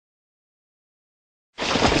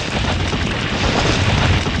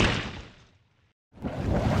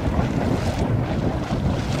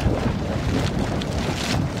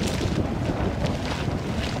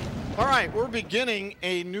right, we're beginning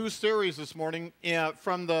a new series this morning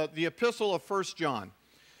from the epistle of 1 John.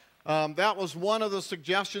 That was one of the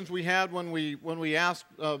suggestions we had when we asked,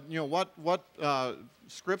 what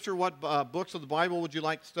scripture, what books of the Bible would you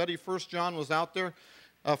like to study? 1 John was out there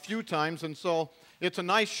a few times, and so it's a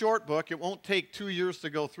nice short book. It won't take 2 years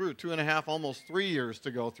to go through, 2.5, almost 3 years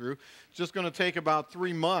to go through. It's just going to take about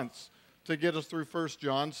 3 months to get us through 1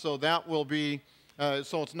 John, so that will be,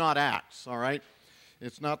 so it's not Acts, all right?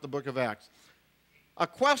 It's not the book of Acts. A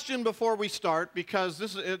question before we start, because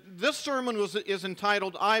this sermon is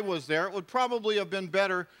entitled, I Was There. It would probably have been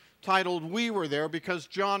better titled, We Were There, because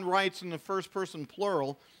John writes in the first person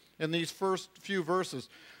plural in these first few verses.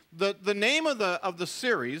 The name of the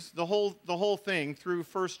series, the whole thing through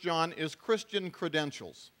 1 John is Christian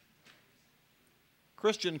Credentials.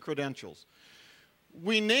 Christian Credentials.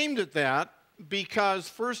 We named it that because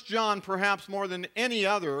 1 John, perhaps more than any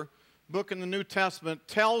other book in the New Testament,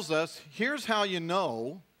 tells us, here's how you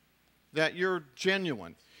know that you're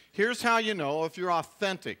genuine. Here's how you know if you're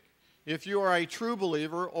authentic, if you are a true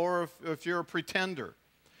believer, or if you're a pretender.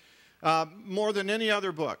 More than any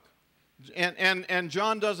other book. And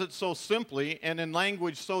John does it so simply and in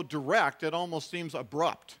language so direct, it almost seems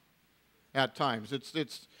abrupt at times.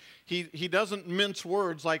 He doesn't mince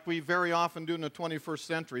words like we very often do in the 21st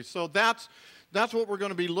century. So that's what we're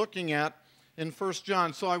going to be looking at in 1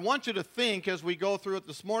 John. So I want you to think as we go through it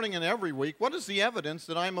this morning and every week, what is the evidence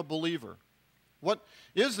that I'm a believer?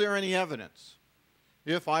 Is there any evidence?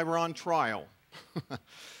 If I were on trial,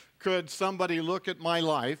 could somebody look at my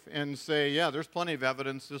life and say, yeah, there's plenty of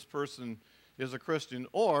evidence this person is a Christian?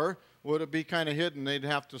 Or would it be kind of hidden? They'd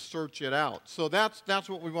have to search it out. So that's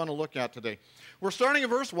what we want to look at today. We're starting at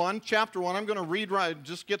verse 1, chapter 1. I'm going to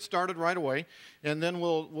just get started right away, and then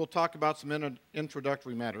we'll talk about some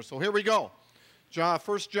introductory matters. So here we go.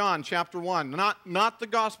 1 John, chapter 1. Not the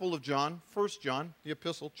Gospel of John, 1 John, the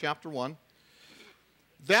epistle, chapter 1.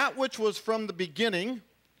 That which was from the beginning,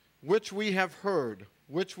 which we have heard,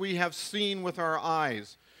 which we have seen with our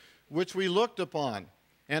eyes, which we looked upon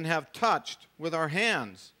and have touched with our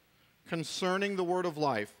hands, concerning the word of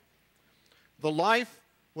life. The life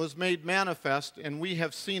was made manifest, and we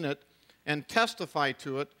have seen it, and testify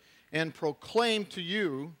to it, and proclaim to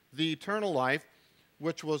you the eternal life,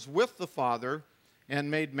 which was with the Father, and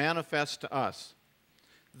made manifest to us.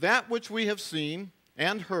 That which we have seen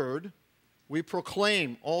and heard, we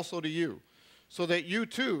proclaim also to you, so that you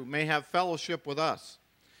too may have fellowship with us.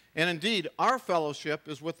 And indeed, our fellowship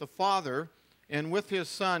is with the Father and with his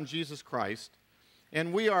Son, Jesus Christ.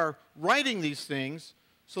 And we are writing these things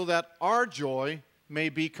so that our joy may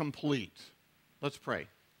be complete. Let's pray.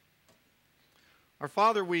 Our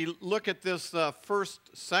Father, we look at this first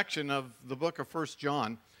section of the book of 1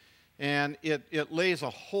 John, and it lays a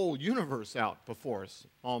whole universe out before us,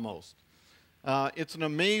 almost. It's an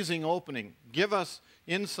amazing opening. Give us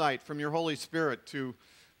insight from your Holy Spirit to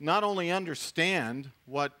not only understand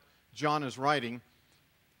what John is writing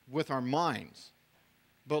with our minds,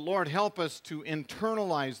 but Lord, help us to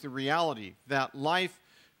internalize the reality that life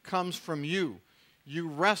comes from you. You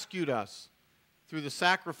rescued us through the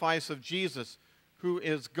sacrifice of Jesus, who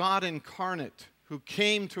is God incarnate, who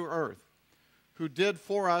came to earth, who did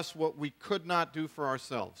for us what we could not do for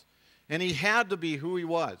ourselves. And he had to be who he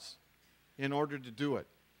was in order to do it.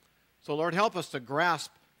 So Lord, help us to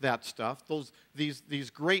grasp that stuff, these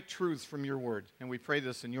great truths from your word. And we pray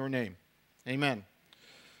this in your name. Amen.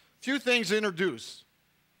 A few things to introduce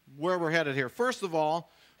where we're headed here. First of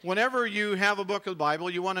all, whenever you have a book of the Bible,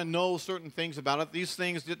 you want to know certain things about it. These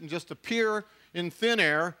things didn't just appear in thin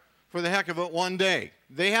air for the heck of it one day.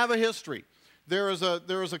 They have a history. There is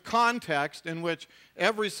a context in which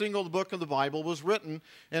every single book of the Bible was written,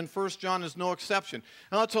 and 1 John is no exception.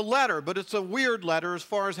 Now, it's a letter, but it's a weird letter as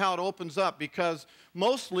far as how it opens up, because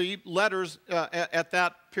mostly letters at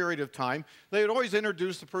that period of time, they would always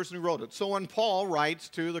introduce the person who wrote it. So when Paul writes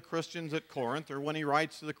to the Christians at Corinth, or when he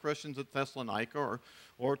writes to the Christians at Thessalonica,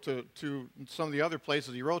 or to some of the other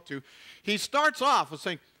places he wrote to, he starts off with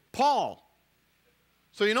saying, Paul.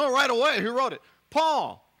 So you know right away who wrote it.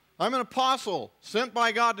 Paul. I'm an apostle sent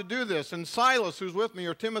by God to do this. And Silas, who's with me,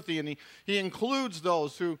 or Timothy, and he includes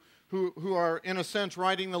those who are, in a sense,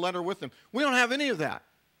 writing the letter with him. We don't have any of that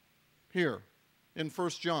here in 1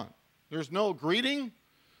 John. There's no greeting,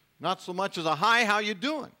 not so much as a hi, how you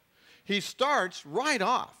doing? He starts right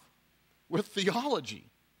off with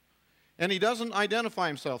theology. And he doesn't identify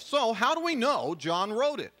himself. So how do we know John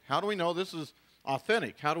wrote it? How do we know this is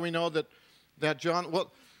authentic? How do we know that John...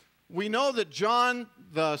 Well, we know that John,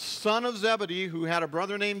 the son of Zebedee, who had a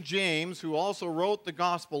brother named James, who also wrote the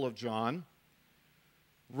Gospel of John,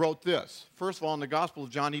 wrote this. First of all, in the Gospel of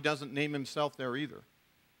John, he doesn't name himself there either.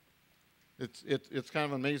 It's kind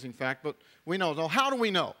of an amazing fact, but we know. So how do we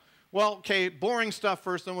know? Well, okay, boring stuff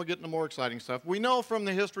first, then we'll get into more exciting stuff. We know from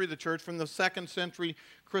the history of the church, from the 2nd century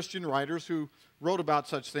Christian writers who wrote about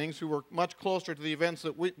such things, who were much closer to the events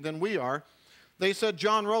than we are, they said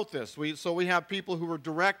John wrote this. So we have people who were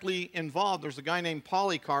directly involved. There's a guy named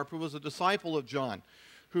Polycarp who was a disciple of John,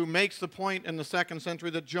 who makes the point in the 2nd century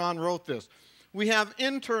that John wrote this. We have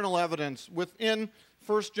internal evidence within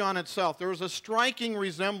 1 John itself. There is a striking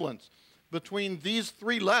resemblance between these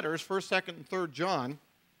 3 letters, 1st, 2nd, and 3rd John,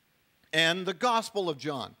 and the Gospel of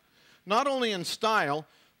John. Not only in style,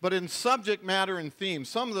 but in subject matter and theme.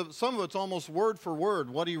 Some of it's almost word for word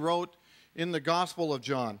what he wrote in the Gospel of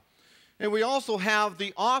John. And we also have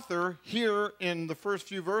the author here in the first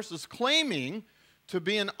few verses claiming to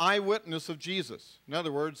be an eyewitness of Jesus. In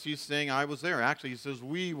other words, he's saying, I was there. Actually, he says,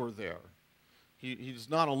 we were there. He's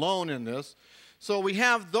not alone in this. So we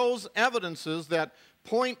have those evidences that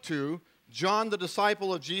point to John, the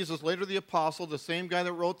disciple of Jesus, later the apostle, the same guy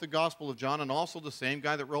that wrote the Gospel of John, and also the same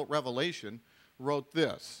guy that wrote Revelation, wrote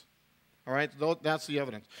this. All right, that's the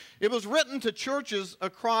evidence. It was written to churches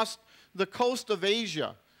across the coast of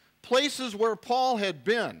Asia, places where Paul had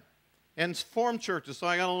been, and formed churches. So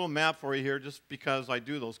I got a little map for you here just because I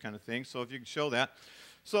do those kind of things, so if you can show that.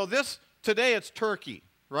 So today it's Turkey,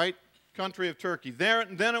 right? Country of Turkey.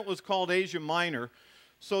 Then it was called Asia Minor.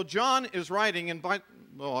 So John is writing, and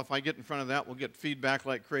if I get in front of that, we'll get feedback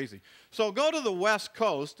like crazy. So go to the west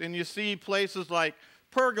coast, and you see places like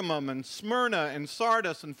Pergamum and Smyrna and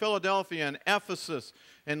Sardis and Philadelphia and Ephesus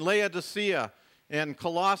and Laodicea and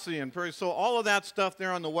Colossae and Pergamum. So all of that stuff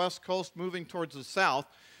there on the west coast moving towards the south.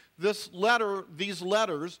 These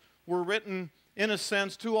letters were written, in a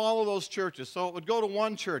sense, to all of those churches. So it would go to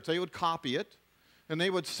one church. They would copy it. And they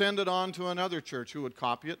would send it on to another church who would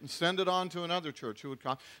copy it, and send it on to another church who would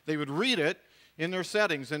copy it. They would read it in their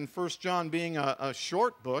settings. And 1 John, being a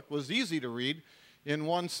short book, was easy to read in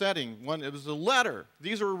one setting. It was a letter.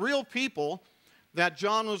 These are real people that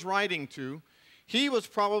John was writing to. He was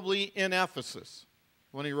probably in Ephesus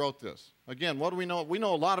when he wrote this. Again, what do we know? We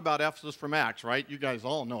know a lot about Ephesus from Acts, right? You guys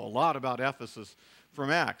all know a lot about Ephesus from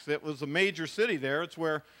Acts. It was a major city there. It's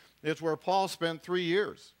where Paul spent 3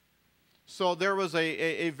 years. So there was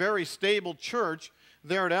a very stable church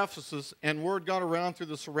there at Ephesus, and word got around through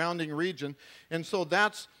the surrounding region. And so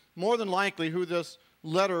that's more than likely who this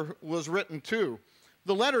letter was written to.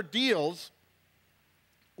 The letter deals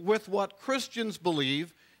with what Christians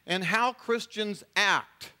believe and how Christians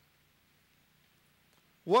act.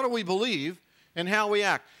 What do we believe and how we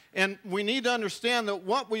act? And we need to understand that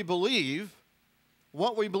what we believe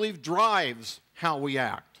drives how we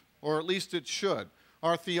act, or at least it should.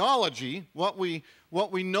 Our theology, what we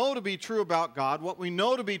know to be true about God, what we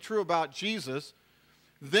know to be true about Jesus,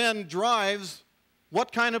 then drives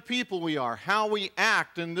what kind of people we are, how we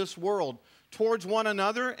act in this world towards one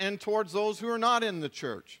another and towards those who are not in the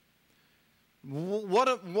church. What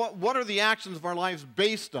are the actions of our lives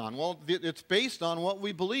based on? Well, it's based on what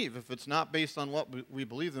we believe. If it's not based on what we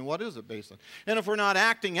believe, then what is it based on? And if we're not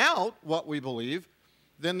acting out what we believe,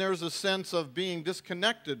 then there's a sense of being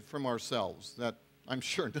disconnected from ourselves that I'm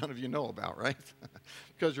sure none of you know about, right?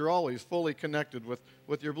 Because you're always fully connected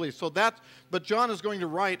with your beliefs. But John is going to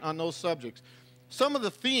write on those subjects. Some of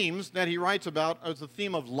the themes that he writes about is the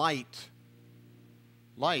theme of light.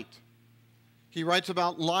 Light. He writes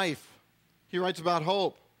about life. He writes about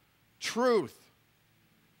hope, truth,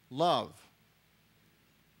 love.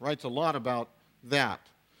 Writes a lot about that.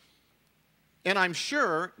 And I'm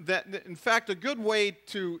sure that, in fact, a good way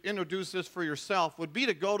to introduce this for yourself would be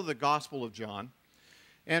to go to the Gospel of John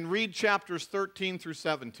and read chapters 13 through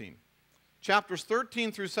 17. Chapters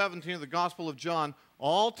 13 through 17 of the Gospel of John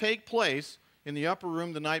all take place in the upper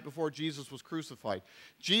room the night before Jesus was crucified.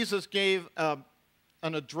 Jesus gave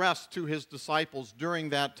an address to his disciples during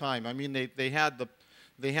that time. I mean, they had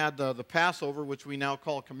the Passover, which we now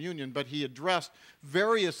call communion, but he addressed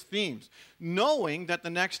various themes, knowing that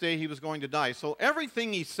the next day he was going to die. So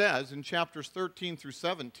everything he says in chapters 13 through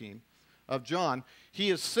 17 of John,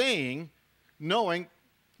 he is saying, knowing,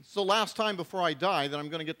 it's the last time before I die that I'm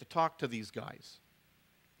going to get to talk to these guys.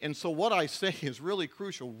 And so what I say is really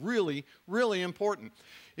crucial, really, really important.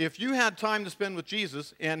 If you had time to spend with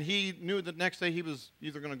Jesus and he knew that next day he was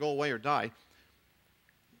either going to go away or die,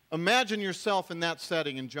 imagine yourself in that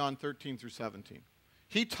setting in John 13 through 17.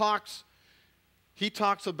 He talks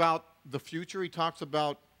about the future. He talks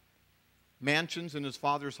about mansions in his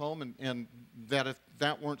Father's home, and that if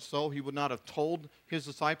that weren't so, he would not have told his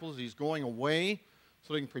disciples he's going away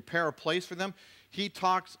so they can prepare a place for them. He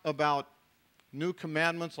talks about new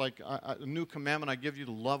commandments, like a new commandment I give you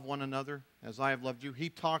to love one another as I have loved you. He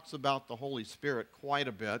talks about the Holy Spirit quite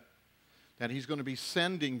a bit, that he's going to be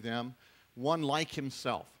sending them one like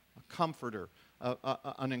himself, a comforter,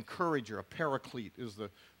 an encourager, a paraclete is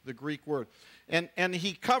the Greek word. And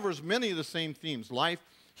he covers many of the same themes. Life,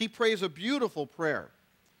 he prays a beautiful prayer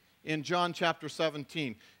in John chapter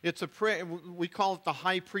 17. It's a prayer, we call it the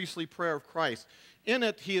high priestly prayer of Christ. In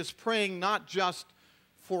it, he is praying not just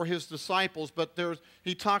for his disciples, but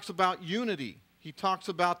he talks about unity. He talks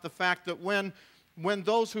about the fact that when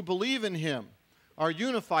those who believe in him are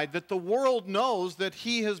unified, that the world knows that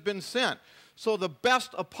he has been sent. So the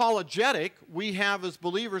best apologetic we have as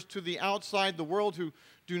believers to the outside, the world who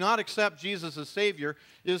do not accept Jesus as Savior,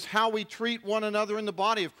 is how we treat one another in the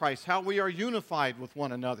body of Christ, how we are unified with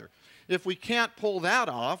one another. If we can't pull that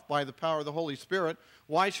off by the power of the Holy Spirit,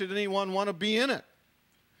 why should anyone want to be in it?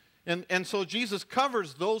 And so Jesus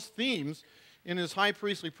covers those themes in his high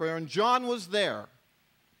priestly prayer, and John was there,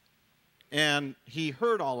 and he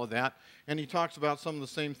heard all of that, and he talks about some of the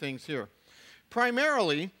same things here.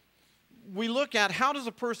 Primarily, we look at how does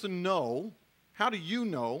a person know, how do you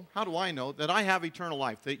know, how do I know that I have eternal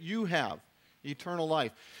life, that you have eternal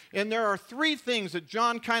life? And there are three things that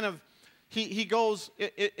John kind of, he goes,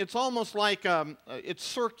 it's almost like it's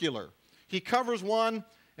circular. He covers one,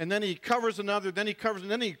 and then he covers another, then he covers, and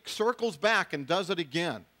then he circles back and does it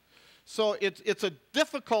again. So it's a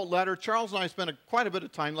difficult letter. Charles and I spent quite a bit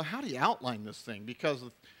of time, how do you outline this thing? Because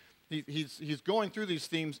he's going through these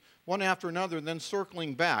themes one after another and then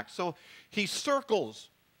circling back. So he circles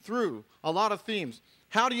through a lot of themes.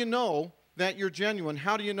 How do you know that you're genuine?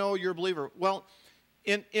 How do you know you're a believer? Well,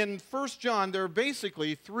 in 1 John, there are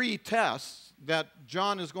basically three tests that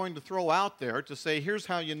John is going to throw out there to say, here's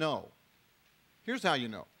how you know. Here's how you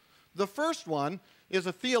know. The first one is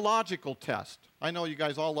a theological test. I know you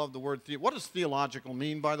guys all love the word theology. What does theological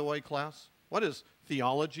mean, by the way, class? What is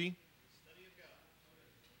theology? Study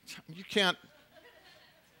of God. You can't.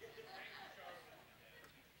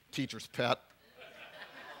 Teacher's pet.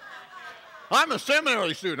 I'm a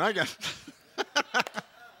seminary student, I guess.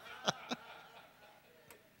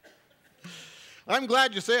 I'm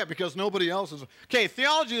glad you say it because nobody else is. Okay,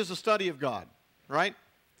 theology is the study of God, right?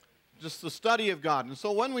 Just the study of God. And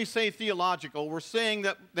so when we say theological, we're saying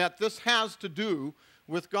that this has to do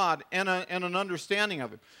with God and an understanding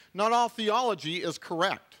of it. Not all theology is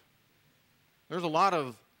correct. There's a lot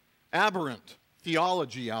of aberrant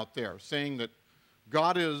theology out there saying that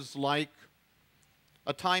God is like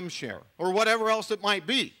a timeshare or whatever else it might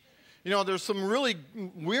be. You know, there's some really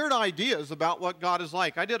weird ideas about what God is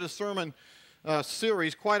like. I did a sermon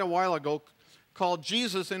series quite a while ago called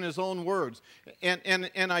Jesus in His Own Words. And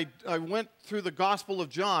I went through the Gospel of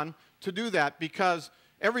John to do that because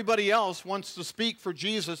everybody else wants to speak for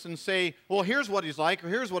Jesus and say, well, here's what He's like, or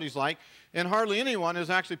here's what He's like, and hardly anyone is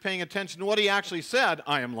actually paying attention to what He actually said,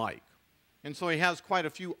 I am like. And so He has quite a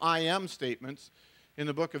few I am statements in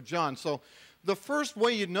the book of John. So the first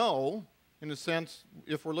way you know, in a sense,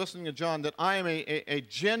 if we're listening to John, that I am a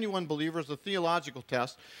genuine believer is a theological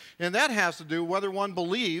test. And that has to do whether one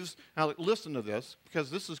believes, now listen to this, because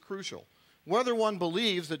this is crucial, whether one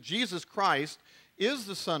believes that Jesus Christ is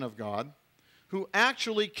the Son of God who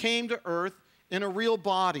actually came to earth in a real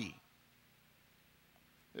body.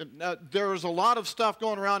 There's a lot of stuff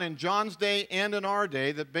going around in John's day and in our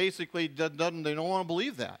day that basically they don't want to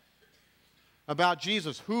believe that about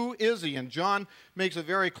Jesus. Who is He? And John makes it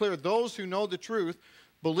very clear. Those who know the truth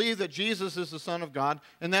believe that Jesus is the Son of God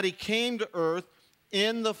and that He came to earth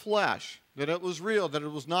in the flesh, that it was real, that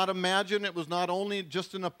it was not imagined, it was not only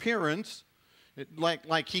just an appearance,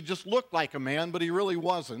 like He just looked like a man, but He really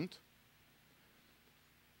wasn't.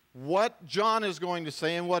 What John is going to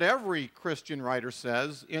say, and what every Christian writer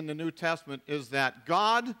says in the New Testament, is that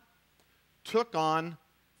God took on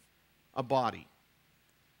a body.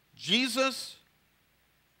 Jesus,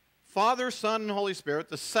 Father, Son, and Holy Spirit,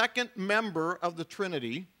 the second member of the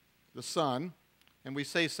Trinity, the Son, and we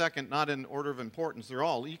say second not in order of importance, they're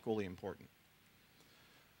all equally important.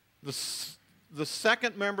 The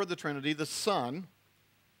second member of the Trinity, the Son,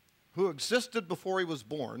 who existed before He was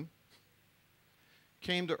born,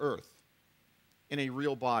 came to earth in a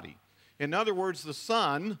real body. In other words, the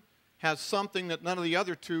Son has something that none of the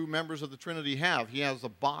other two members of the Trinity have. He has a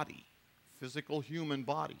body, physical human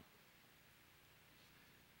body.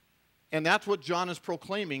 And that's what John is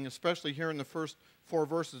proclaiming, especially here in the first 4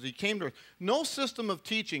 verses. He came to earth. No system of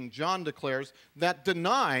teaching, John declares, that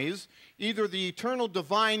denies either the eternal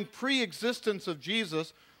divine pre-existence of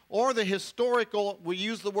Jesus or the historical, we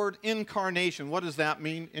use the word incarnation. What does that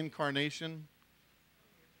mean, incarnation?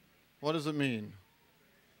 What does it mean?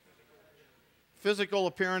 Physical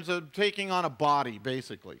appearance of taking on a body,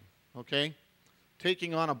 basically. Okay?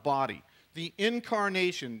 Taking on a body. The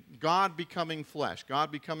incarnation, God becoming flesh,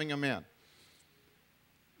 God becoming a man.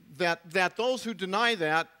 That those who deny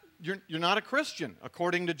that, you're not a Christian,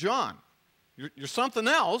 according to John. You're something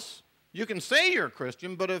else. You can say you're a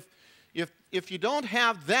Christian, but if you don't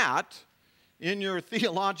have that in your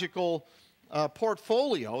theological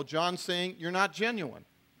portfolio, John's saying you're not genuine.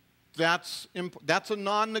 That's a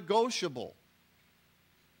non-negotiable.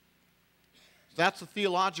 That's a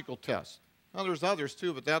theological test. Now, there's others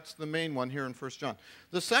too, but that's the main one here in 1 John.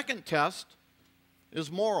 The second test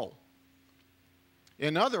is moral.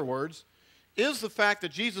 In other words, is the fact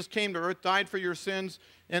that Jesus came to earth, died for your sins,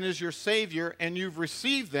 and is your Savior, and you've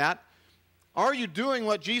received that, are you doing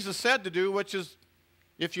what Jesus said to do, which is,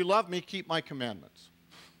 if you love me, keep my commandments?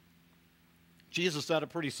 Jesus said it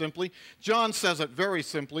pretty simply. John says it very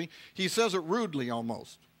simply. He says it rudely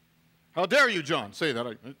almost. How dare you, John, say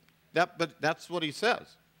that? But that's what he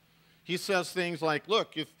says. He says things like,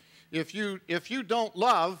 look, if you don't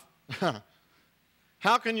love,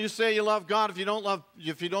 how can you say you love God if you don't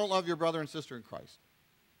love your brother and sister in Christ?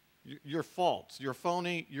 You're false. You're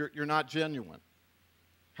phony. You're not genuine.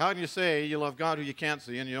 How can you say you love God who you can't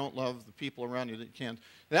see and you don't love the people around you that you can't?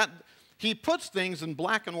 He puts things in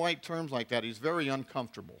black and white terms like that. He's very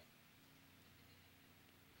uncomfortable.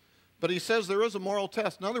 But he says there is a moral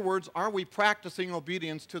test. In other words, are we practicing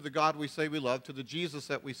obedience to the God we say we love, to the Jesus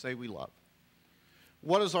that we say we love?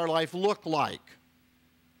 What does our life look like?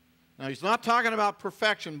 Now, he's not talking about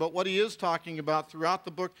perfection, but what he is talking about throughout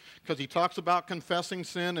the book, because he talks about confessing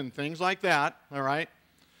sin and things like that, all right?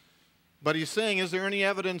 But he's saying, is there any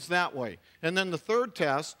evidence that way? And then the third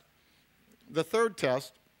test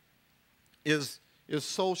is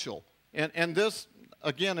social. And this,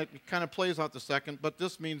 again, it kind of plays out the second, but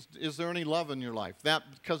this means, is there any love in your life?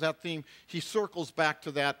 Because that theme, he circles back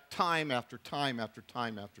to that time after time after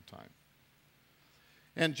time after time.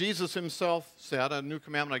 And Jesus himself said, a new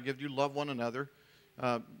commandment I give you, love one another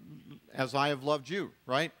as I have loved you,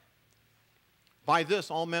 right? By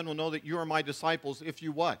this, all men will know that you are my disciples if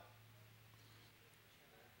you what?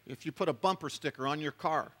 If you put a bumper sticker on your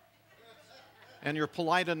car and you're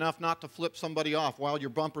polite enough not to flip somebody off while your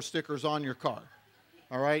bumper sticker's on your car,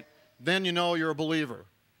 all right? Then you know you're a believer.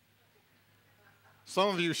 Some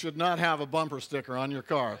of you should not have a bumper sticker on your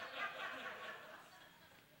car.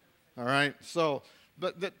 All right? So,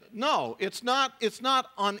 no, it's not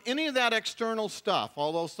on any of that external stuff,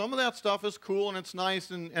 although some of that stuff is cool and it's nice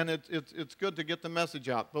and it's good to get the message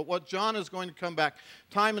out. But what John is going to come back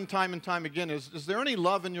time and time and time again is there any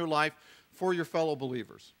love in your life for your fellow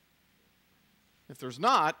believers? If there's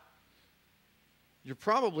not, you're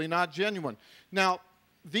probably not genuine. Now,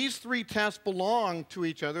 these three tests belong to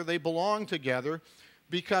each other. They belong together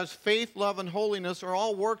because faith, love, and holiness are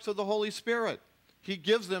all works of the Holy Spirit. He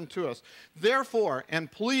gives them to us. Therefore,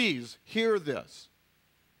 and please hear this,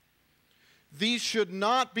 these should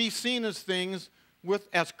not be seen as things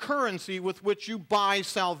as currency with which you buy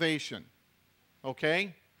salvation.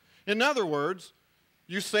 Okay? In other words,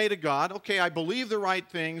 you say to God, okay, I believe the right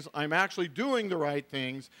things, I'm actually doing the right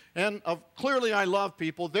things, and clearly I love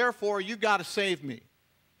people, therefore you've got to save me.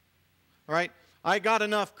 All right? I got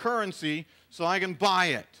enough currency so I can buy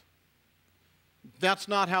it. That's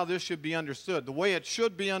not how this should be understood. The way it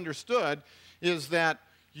should be understood is that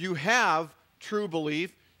you have true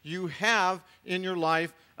belief, you have in your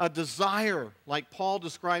life a desire, like Paul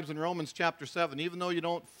describes in Romans chapter 7, even though you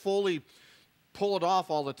don't fully pull it off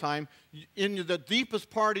all the time, in the deepest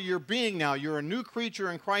part of your being now, you're a new creature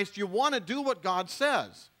in Christ, you want to do what God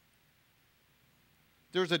says.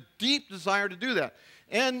 There's a deep desire to do that.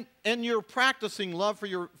 And you're practicing love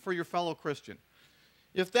for your fellow Christian.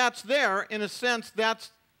 If that's there, in a sense,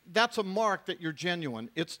 that's a mark that you're genuine.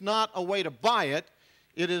 It's not a way to buy it.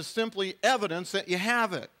 It is simply evidence that you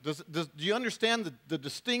have it. Do you understand the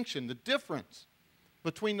distinction, the difference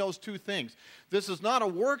between those two things? This is not a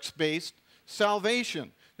works-based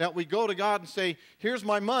salvation that we go to God and say, here's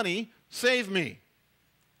my money, save me.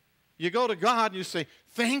 You go to God and you say,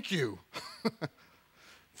 thank you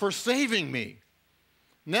for saving me.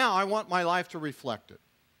 Now I want my life to reflect it.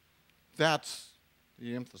 That's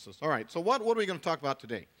the emphasis. All right, so what are we going to talk about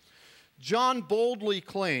today? John boldly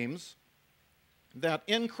claims that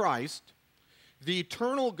in Christ, the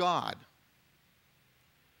eternal God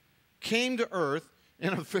came to earth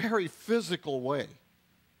in a very physical way.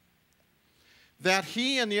 That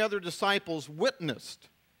he and the other disciples witnessed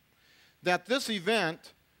that this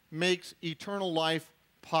event makes eternal life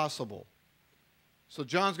possible. So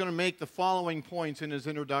John's going to make the following points in his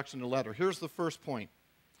introduction to the letter. Here's the first point.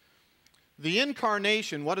 The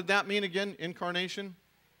incarnation, what did that mean again, incarnation?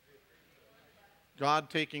 God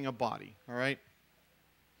taking a body, all right?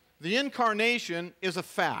 The incarnation is a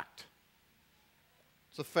fact.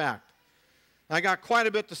 It's a fact. I got quite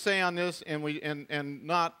a bit to say on this, and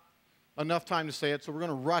not enough time to say it, so we're going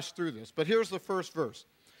to rush through this. But here's the first verse.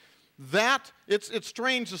 That, it's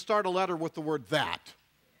strange to start a letter with the word that,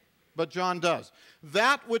 but John does.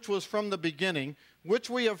 That which was from the beginning, which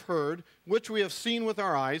we have heard, which we have seen with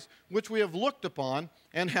our eyes, which we have looked upon,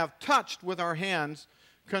 and have touched with our hands,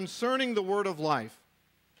 concerning the word of life.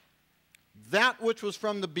 That which was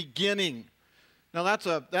from the beginning. Now that's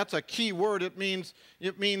a key word. It means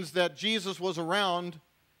that Jesus was around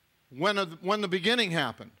when the beginning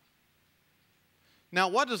happened. Now,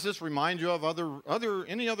 what does this remind you of?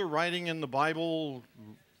 Any other writing in the Bible?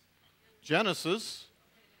 Genesis.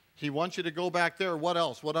 He wants you to go back there. What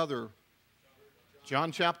else? What other?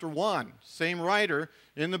 John chapter 1. Same writer.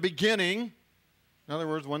 In the beginning, in other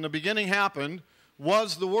words, when the beginning happened,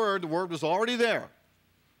 was the Word. The Word was already there.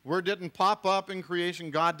 Word didn't pop up in creation.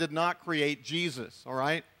 God did not create Jesus, all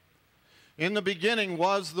right? In the beginning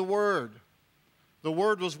was the Word. The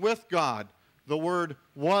Word was with God. The Word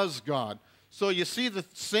was God. So you see the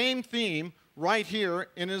same theme right here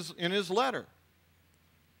in his letter.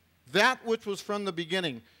 That which was from the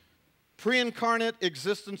beginning. Pre-incarnate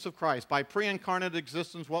existence of Christ. By pre-incarnate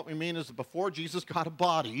existence, what we mean is that before Jesus got a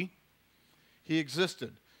body, he existed.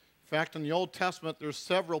 In fact, in the Old Testament, there's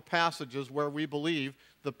several passages where we believe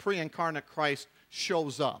the pre-incarnate Christ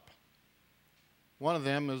shows up. One of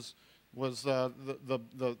them was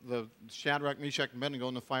the Shadrach, Meshach, and Abednego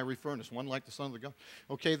in the fiery furnace, one like the Son of the God.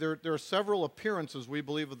 Okay, there are several appearances, we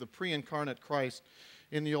believe, of the pre-incarnate Christ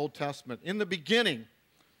in the Old Testament. In the beginning,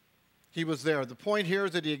 he was there. The point here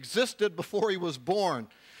is that he existed before he was born.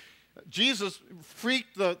 Jesus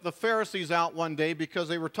freaked the Pharisees out one day because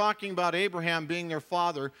they were talking about Abraham being their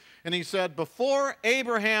father, and he said, before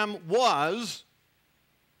Abraham was,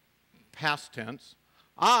 past tense,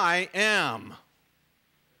 I am.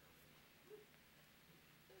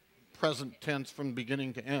 Present tense from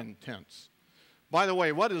beginning to end tense. By the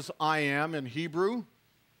way, what is I am in Hebrew?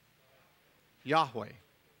 Yahweh.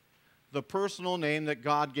 The personal name that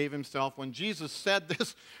God gave himself. When Jesus said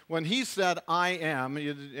this, when he said I am,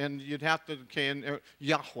 and you'd have to,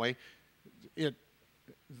 Yahweh,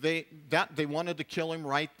 they wanted to kill him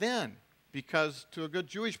right then. Because to a good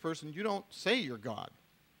Jewish person, you don't say you're God.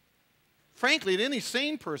 Frankly, to any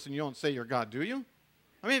sane person, you don't say you're God, do you?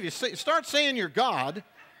 I mean, if you start saying you're God,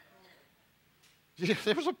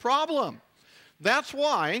 there's a problem. That's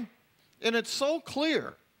why, and it's so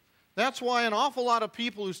clear, that's why an awful lot of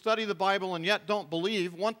people who study the Bible and yet don't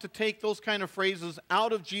believe want to take those kind of phrases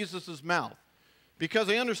out of Jesus' mouth because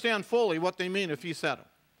they understand fully what they mean if he said them.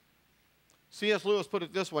 C.S. Lewis put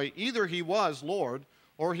it this way, either he was Lord,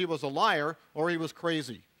 or he was a liar, or he was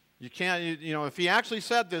crazy. You can't, if he actually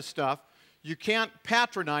said this stuff, you can't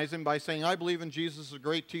patronize him by saying, I believe in Jesus as a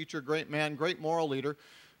great teacher, great man, great moral leader.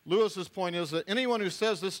 Lewis's point is that anyone who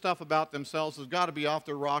says this stuff about themselves has got to be off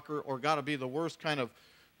their rocker or got to be the worst kind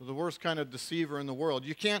of deceiver in the world.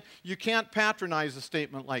 You can't patronize a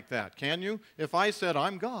statement like that, can you? If I said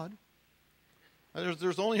I'm God,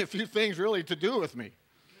 there's only a few things really to do with me,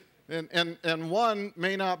 and one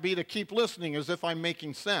may not be to keep listening as if I'm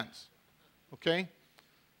making sense. Okay,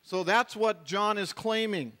 so that's what John is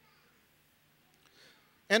claiming.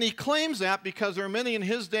 And he claims that because there are many in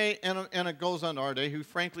his day, and it goes on our day, who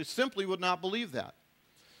frankly simply would not believe that.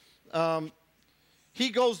 He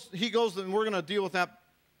goes, and we're going to deal with that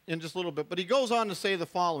in just a little bit, but he goes on to say the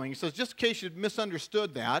following. He says, just in case you'd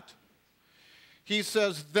misunderstood that, he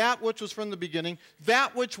says, that which was from the beginning,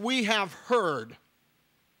 that which we have heard.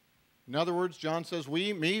 In other words, John says,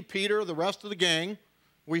 we, me, Peter, the rest of the gang,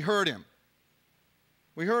 we heard him.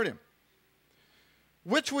 We heard him.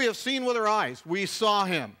 Which we have seen with our eyes. We saw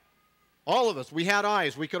him. All of us, we had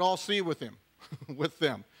eyes. We could all see with him, with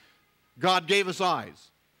them. God gave us eyes.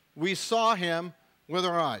 We saw him with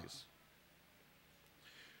our eyes.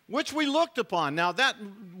 Which we looked upon. Now that,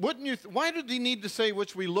 wouldn't you, why did he need to say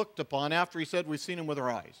which we looked upon after he said we've seen him with our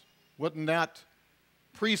eyes? Wouldn't that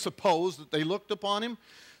presuppose that they looked upon him?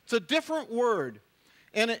 It's a different word.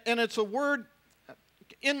 And it's a word,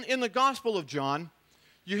 in the Gospel of John,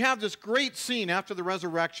 you have this great scene after the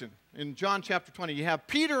resurrection. In John chapter 20, you have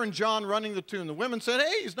Peter and John running the tomb. The women said,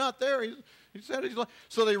 hey, he's not there. He said he's not.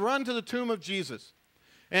 So they run to the tomb of Jesus.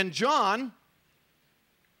 And John,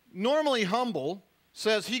 normally humble,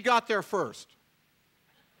 says he got there first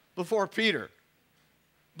before Peter.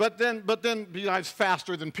 But then I was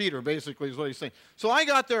faster than Peter, basically, is what he's saying. So I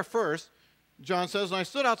got there first. John says, and I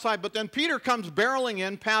stood outside, but then Peter comes barreling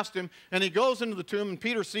in past him, and he goes into the tomb, and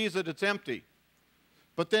Peter sees that it's empty.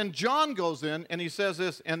 But then John goes in, and he says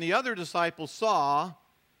this, and the other disciples saw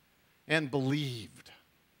and believed.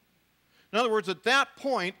 In other words, at that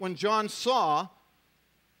point, when John saw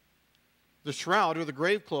the shroud or the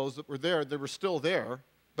grave clothes that were there, they were still there,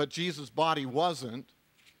 but Jesus' body wasn't.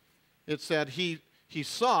 It said he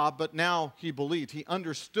saw, but now he believed. He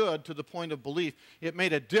understood to the point of belief. It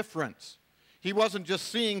made a difference. He wasn't just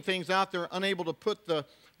seeing things out there, unable to put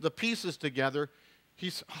the pieces together.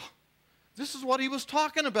 This is what he was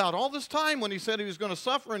talking about all this time when he said he was going to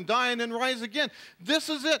suffer and die and then rise again. This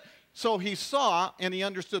is it. So he saw and he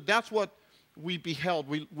understood. That's what we beheld.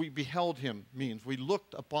 We beheld him means. We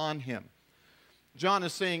looked upon him. John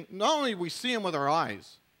is saying, not only we see him with our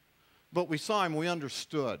eyes, but we saw him, we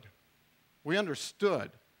understood. We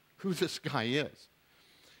understood who this guy is.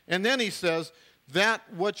 And then he says, that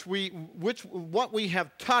what we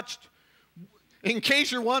have touched, in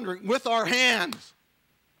case you're wondering, with our hands,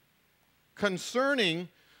 concerning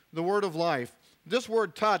the word of life. This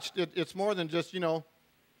word touched, it's more than just,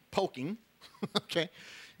 poking. Okay?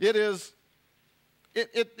 It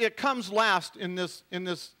comes last in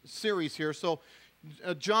this series here. So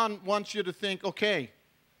John wants you to think, okay,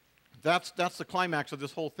 that's the climax of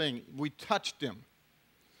this whole thing. We touched him.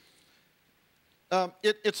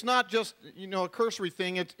 It's not just a cursory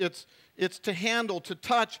thing. It's to handle, to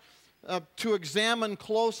touch, to examine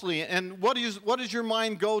closely. And what does your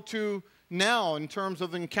mind go to now in terms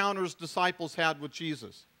of encounters disciples had with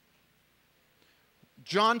Jesus?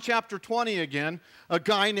 John chapter 20 again, a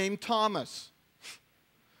guy named Thomas.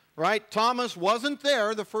 Right? Thomas wasn't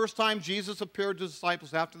there the first time Jesus appeared to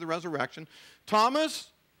disciples after the resurrection. Thomas,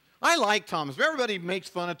 I like Thomas. Everybody makes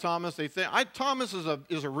fun of Thomas. They think Thomas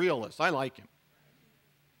is a realist. I like him.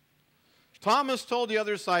 Thomas told the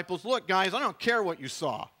other disciples, look, guys, I don't care what you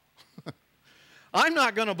saw. I'm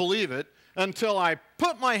not going to believe it until I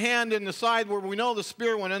put my hand in the side where we know the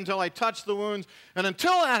spear went, until I touch the wounds. And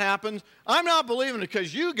until that happens, I'm not believing it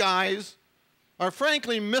because you guys are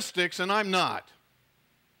frankly mystics and I'm not.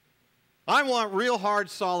 I want real hard,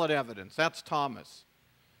 solid evidence. That's Thomas.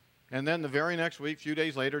 And then the very next week, a few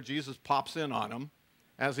days later, Jesus pops in on him,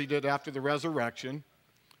 as he did after the resurrection.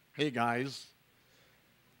 Hey, guys.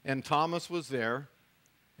 And Thomas was there,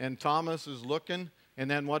 and Thomas is looking, and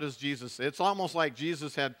then what does Jesus say? It's almost like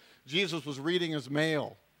Jesus was reading his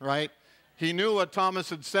mail, right? He knew what Thomas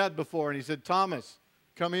had said before, and he said, Thomas,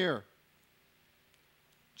 come here.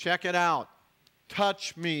 Check it out.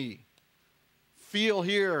 Touch me. Feel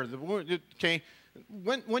here. Okay.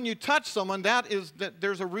 When you touch someone,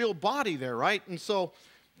 there's a real body there, right? And so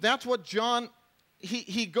that's what John,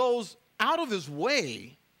 he goes out of his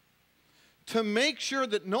way to make sure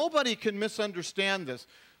that nobody can misunderstand this.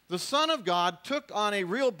 The Son of God took on a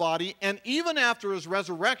real body, and even after his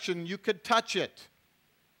resurrection, you could touch it.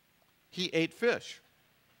 He ate fish,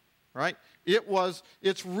 right?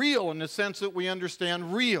 It's real in the sense that we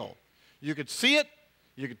understand real. You could see it,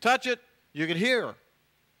 you could touch it, you could hear.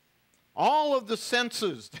 All of the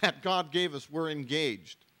senses that God gave us were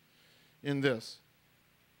engaged in this.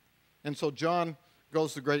 And so John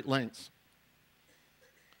goes to great lengths.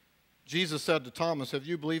 Jesus said to Thomas, have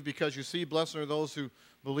you believed because you see? Blessed are those who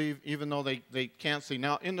believe even though they can't see.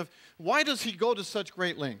 Now, why does he go to such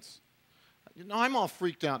great lengths? I'm all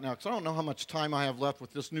freaked out now because I don't know how much time I have left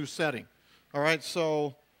with this new setting. All right,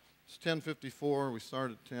 so it's 10:54. We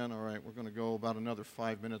started at 10. All right, we're going to go about another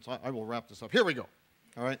 5 minutes. I will wrap this up. Here we go.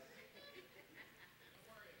 All right.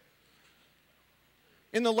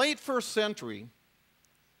 In the late 1st century,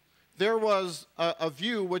 there was a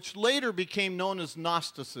view which later became known as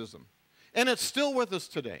Gnosticism. And it's still with us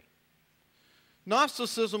today.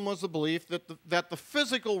 Gnosticism was the belief that the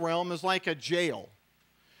physical realm is like a jail.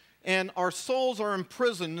 And our souls are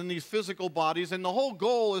imprisoned in these physical bodies. And the whole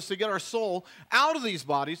goal is to get our soul out of these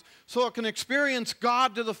bodies so it can experience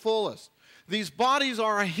God to the fullest. These bodies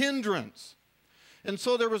are a hindrance. And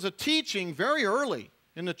so there was a teaching very early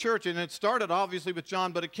in the church, and it started obviously with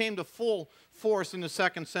John, but it came to full force in the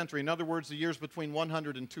 2nd century. In other words, the years between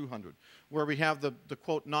 100 and 200, where we have the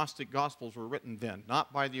quote, Gnostic Gospels were written then,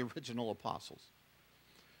 not by the original apostles.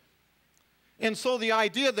 And so the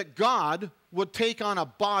idea that God would take on a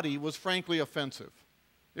body was frankly offensive.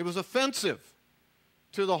 It was offensive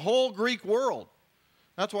to the whole Greek world.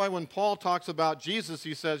 That's why when Paul talks about Jesus,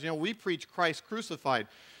 he says, we preach Christ crucified.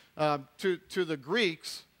 To the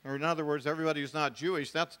Greeks, or in other words, everybody who's not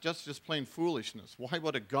Jewish, that's just plain foolishness. Why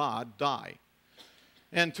would a God die?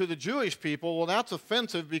 And to the Jewish people, well, that's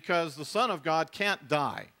offensive because the Son of God can't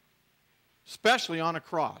die, especially on a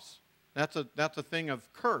cross. That's a thing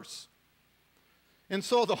of curse. And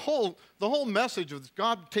so the whole message of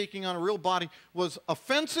God taking on a real body was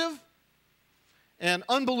offensive and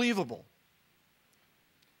unbelievable.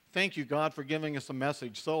 Thank you, God, for giving us a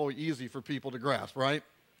message so easy for people to grasp, right?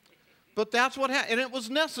 But that's what happened, and it was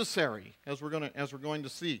necessary, as we're going to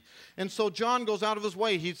see. And so John goes out of his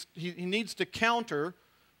way. He needs to counter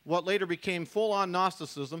what later became full-on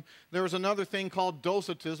Gnosticism. There was another thing called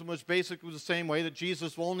Docetism, which basically was the same way that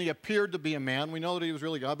Jesus only appeared to be a man. We know that he was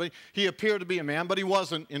really God, but he appeared to be a man, but he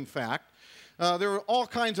wasn't, in fact. There were all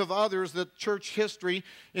kinds of others that church history,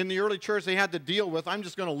 in the early church, they had to deal with. I'm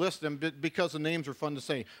just going to list them because the names are fun to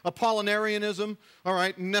say. Apollinarianism, all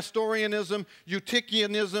right, Nestorianism,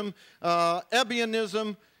 Eutychianism,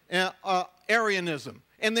 Ebionism, Arianism.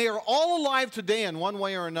 And they are all alive today in one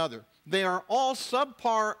way or another. They are all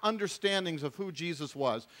subpar understandings of who Jesus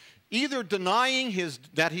was, either denying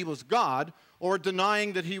that he was God or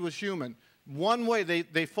denying that he was human. One way,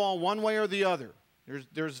 they fall one way or the other.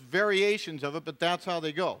 There's variations of it, but that's how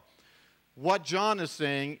they go. What John is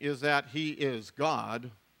saying is that he is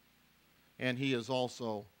God, and he is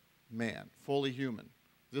also man, fully human.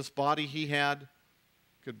 This body he had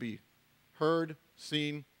could be heard,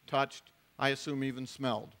 seen, touched, I assume even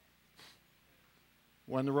smelled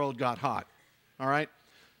when the road got hot. All right?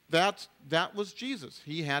 That was Jesus.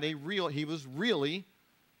 He was really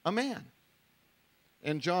a man.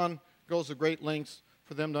 And John goes to great lengths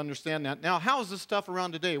for them to understand that. Now, how is this stuff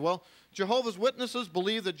around today? Well, Jehovah's Witnesses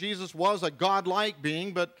believe that Jesus was a godlike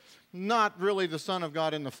being, but not really the Son of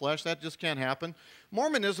God in the flesh. That just can't happen.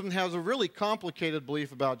 Mormonism has a really complicated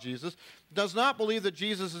belief about Jesus. Does not believe that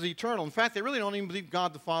Jesus is eternal. In fact, they really don't even believe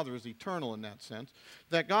God the Father is eternal in that sense.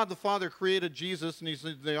 That God the Father created Jesus, and he's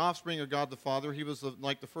the offspring of God the Father. He was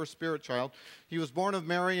like the first spirit child. He was born of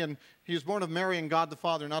Mary, and God the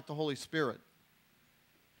Father, not the Holy Spirit.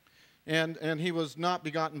 And he was not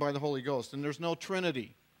begotten by the Holy Ghost. And there's no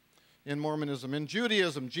Trinity in Mormonism. In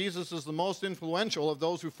Judaism, Jesus is the most influential of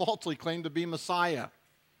those who falsely claim to be Messiah.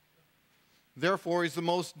 Therefore, he's the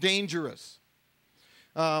most dangerous.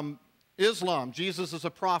 Islam, Jesus is a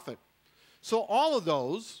prophet. So all of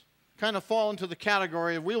those kind of fall into the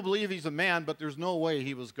category of we'll believe he's a man, but there's no way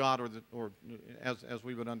he was God or as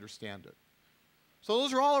we would understand it. So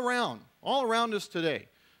those are all around us today.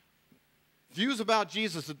 Views about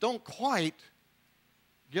Jesus that don't quite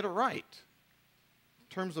get it right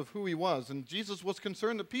in terms of who he was. And Jesus was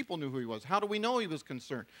concerned that people knew who he was. How do we know he was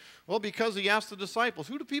concerned? Well, because he asked the disciples,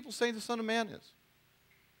 who do people say the Son of Man is?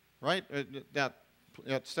 Right?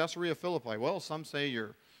 At Caesarea Philippi. Well, some say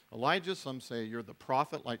you're Elijah. Some say you're the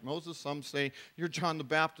prophet like Moses. Some say you're John the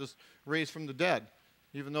Baptist raised from the dead.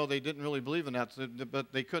 Even though they didn't really believe in that,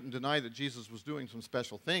 but they couldn't deny that Jesus was doing some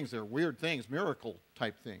special things. They're weird things, miracle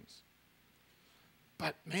type things.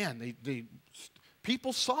 But man,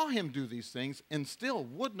 people saw him do these things and still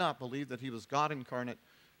would not believe that he was God incarnate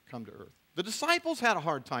come to earth. The disciples had a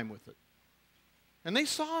hard time with it. And they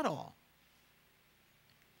saw it all.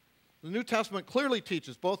 The New Testament clearly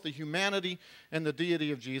teaches both the humanity and the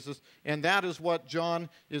deity of Jesus, and that is what John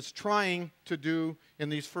is trying to do in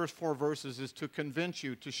these first 4 verses, is to convince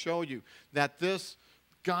you, to show you that this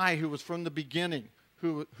guy who was from the beginning,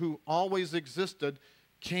 who always existed,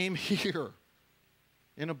 came here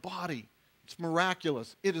in a body. It's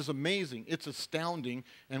miraculous. It is amazing. It's astounding,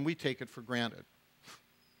 and we take it for granted.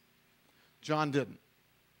 John didn't,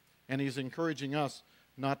 and he's encouraging us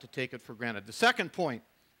not to take it for granted. The second point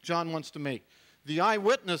John wants to make, the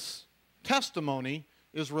eyewitness testimony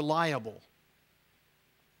is reliable.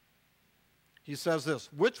 He says this,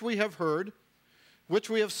 which we have heard, which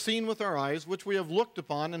we have seen with our eyes, which we have looked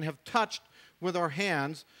upon and have touched with our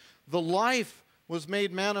hands. The life was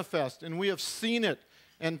made manifest, and we have seen it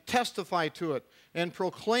and testify to it and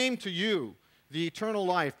proclaim to you the eternal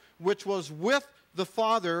life, which was with the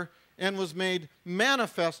Father and was made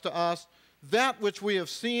manifest to us. That which we have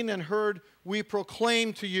seen and heard, we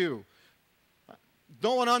proclaim to you.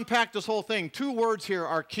 Don't want to unpack this whole thing. 2 words here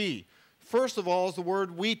are key. First of all is the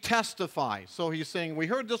word we testify. So he's saying, we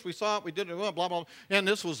heard this, we saw it, we did it, blah, blah, blah, and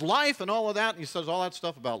this was life and all of that. And he says all that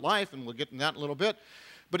stuff about life, and we'll get in that in a little bit.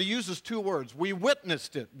 But he uses 2 words. We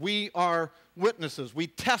witnessed it. We are witnesses. We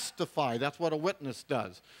testify. That's what a witness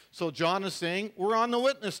does. So John is saying, we're on the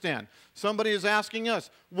witness stand. Somebody is asking us,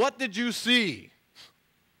 what did you see?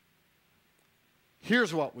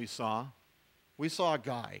 Here's what we saw. We saw a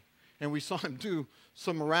guy, and we saw him do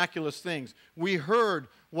some miraculous things. We heard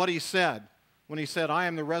what he said when he said, I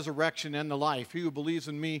am the resurrection and the life. He who believes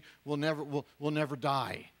in me will never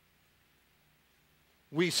die.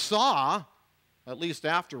 We saw, at least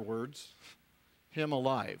afterwards, him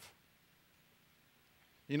alive.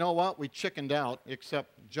 You know what? We chickened out,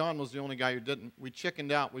 except John was the only guy who didn't. We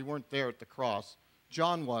chickened out. We weren't there at the cross.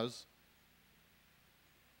 John was,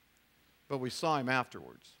 but we saw him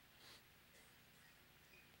afterwards.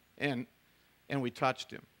 And we touched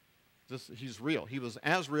him. He's real. He was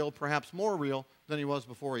as real, perhaps more real, than he was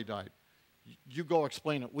before he died. You go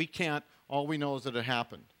explain it. We can't. All we know is that it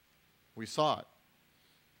happened. We saw it.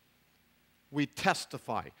 We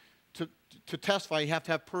testify. To testify, you have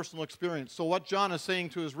to have personal experience. So what John is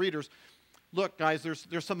saying to his readers, look, guys,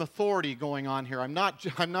 there's some authority going on here. I'm not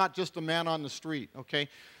just a man on the street, okay?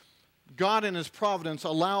 God in his providence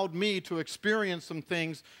allowed me to experience some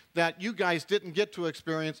things that you guys didn't get to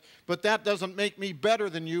experience, but that doesn't make me better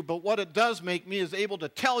than you, but what it does make me is able to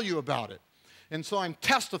tell you about it. And so I'm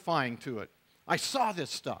testifying to it. I saw this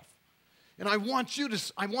stuff. And I want you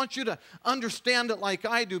to understand it like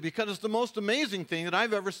I do, because it's the most amazing thing that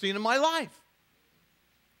I've ever seen in my life.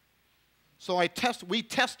 So we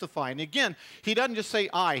testify. And again, he doesn't just say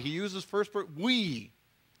I. He uses first person, we.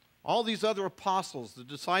 All these other apostles, the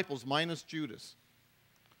disciples minus Judas,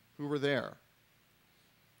 who were there.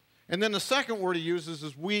 And then the second word he uses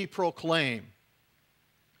is we proclaim.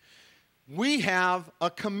 We have a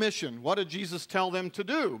commission. What did Jesus tell them to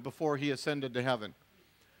do before he ascended to heaven?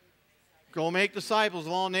 Go make disciples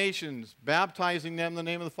of all nations, baptizing them in the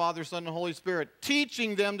name of the Father, Son, and Holy Spirit,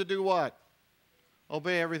 teaching them to do what?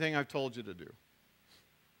 Obey everything I've told you to do.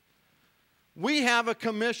 We have a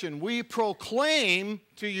commission. We proclaim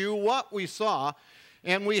to you what we saw,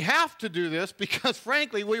 and we have to do this because,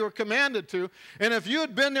 frankly, we were commanded to. And if you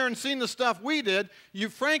had been there and seen the stuff we did, you,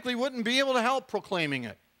 frankly, wouldn't be able to help proclaiming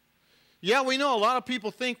it. Yeah, we know a lot of people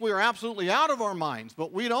think we are absolutely out of our minds,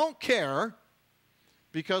 but we don't care.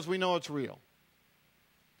 Because we know it's real.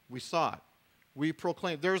 We saw it. We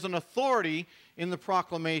proclaim. There's an authority in the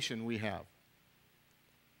proclamation we have.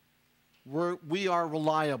 We are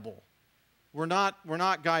reliable. We're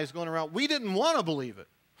not guys going around. We didn't want to believe it.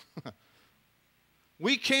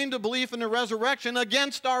 We came to belief in the resurrection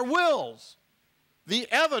against our wills. The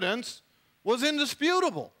evidence was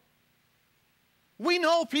indisputable. We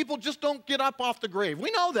know people just don't get up off the grave.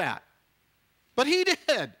 We know that. But he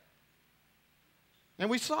did. And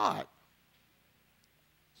we saw it.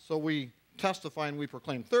 So we testify and we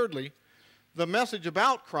proclaim. Thirdly, the message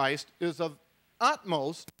about Christ is of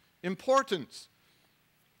utmost importance.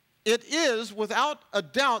 It is, without a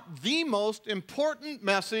doubt, the most important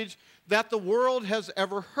message that the world has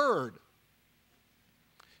ever heard.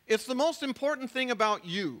 It's the most important thing about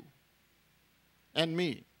you and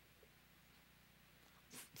me.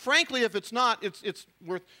 Frankly, if it's not,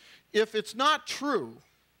 if it's not true,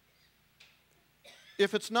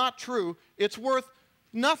 it's worth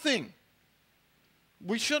nothing.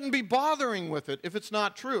 We shouldn't be bothering with it if it's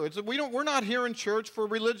not true. We're not here in church for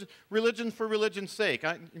religion for religion's sake.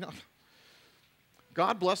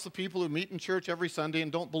 God bless the people who meet in church every Sunday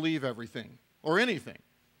and don't believe everything or anything.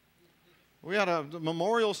 We had a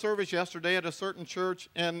memorial service yesterday at a certain church,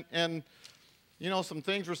 and some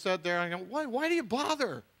things were said there. And I go, why do you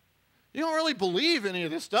bother? You don't really believe any of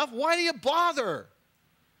this stuff. Why do you bother?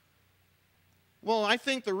 Well, I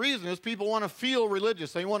think the reason is people want to feel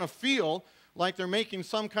religious. They want to feel like they're making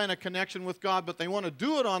some kind of connection with God, but they want to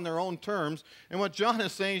do it on their own terms. And what John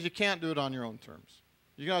is saying is you can't do it on your own terms.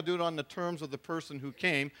 You got to do it on the terms of the person who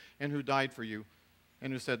came and who died for you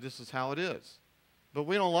and who said this is how it is. But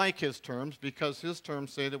we don't like his terms because his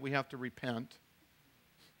terms say that we have to repent,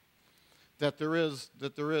 that there is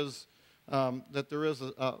a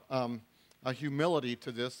humility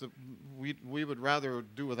to this that we would rather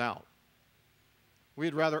do without.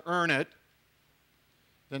 We'd rather earn it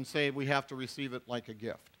than say we have to receive it like a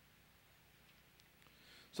gift.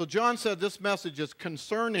 So John said this message is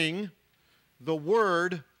concerning the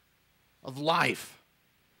word of life.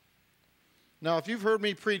 Now, if you've heard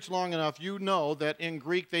me preach long enough, you know that in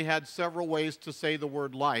Greek they had several ways to say the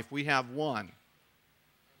word life. We have one.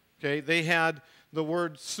 Okay, they had the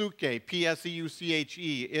word psuche,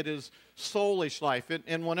 P-S-E-U-C-H-E. It is soulish life.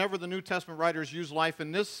 And whenever the New Testament writers use life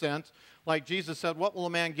in this sense, like Jesus said, what will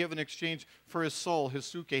a man give in exchange for his soul, his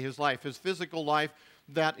psuche, his life, his physical life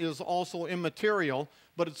that is also immaterial,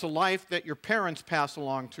 but it's a life that your parents pass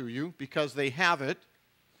along to you because they have it.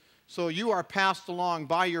 So you are passed along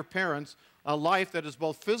by your parents a life that is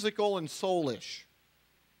both physical and soulish,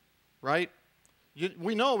 right?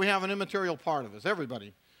 We know we have an immaterial part of us.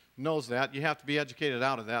 Everybody knows that. You have to be educated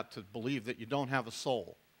out of that to believe that you don't have a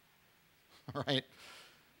soul, all right?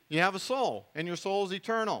 You have a soul, and your soul is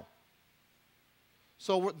eternal.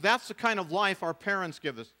 So that's the kind of life our parents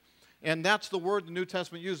give us. And that's the word the New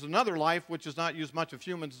Testament uses. Another life, which is not used much of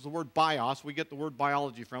humans, is the word bios. We get the word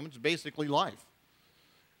biology from it. It's basically life.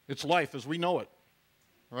 It's life as we know it,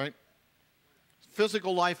 right?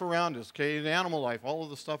 Physical life around us, okay, animal life, all of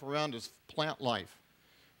the stuff around us, plant life.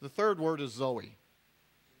 The third word is Zoe.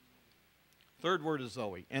 Third word is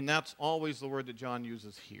Zoe, and that's always the word that John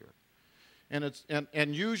uses here.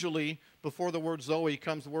 And usually before the word Zoe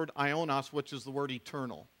comes the word ionos, which is the word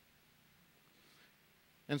eternal.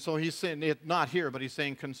 And so he's saying, it not here, but he's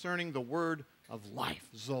saying concerning the word of life,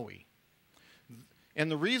 Zoe. And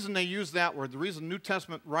the reason they use that word, the reason New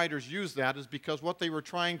Testament writers use that is because what they were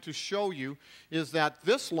trying to show you is that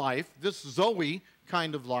this life, this Zoe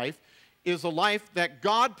kind of life, is a life that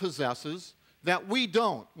God possesses that we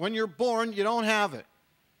don't. When you're born, you don't have it.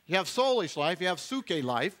 You have soulish life, you have suke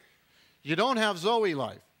life. You don't have Zoe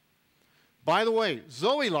life. By the way,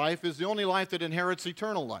 Zoe life is the only life that inherits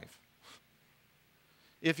eternal life.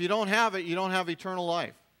 If you don't have it, you don't have eternal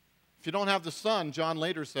life. If you don't have the Son, John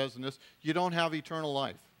later says in this, you don't have eternal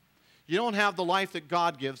life. You don't have the life that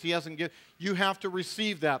God gives. He hasn't given. You have to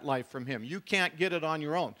receive that life from Him. You can't get it on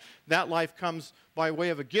your own. That life comes by way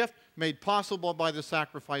of a gift made possible by the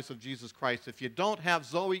sacrifice of Jesus Christ. If you don't have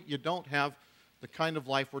Zoe, you don't have the kind of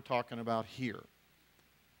life we're talking about here.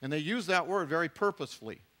 And they use that word very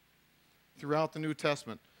purposefully throughout the New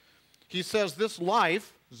Testament. He says this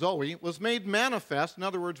life, Zoe, was made manifest. In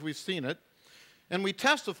other words, we've seen it. And we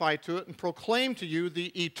testify to it and proclaim to you the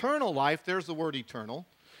eternal life. There's the word eternal.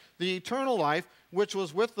 The eternal life which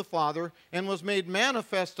was with the Father and was made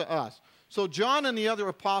manifest to us. So John and the other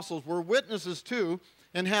apostles were witnesses to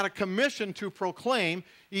and had a commission to proclaim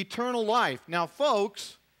eternal life. Now,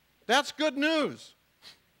 folks, that's good news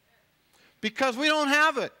because we don't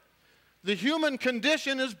have it. The human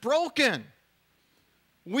condition is broken.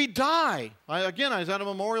 We die. Again, I was at a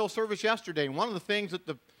memorial service yesterday, and one of the things that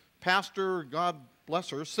the pastor, God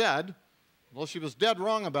bless her, said, well, she was dead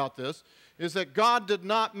wrong about this, is that God did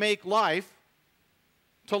not make life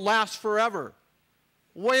to last forever.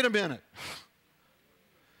 Wait a minute.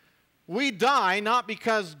 We die not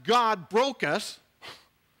because God broke us.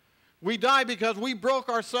 We die because we broke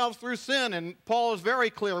ourselves through sin. And Paul is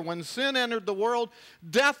very clear. When sin entered the world,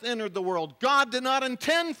 death entered the world. God did not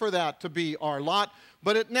intend for that to be our lot,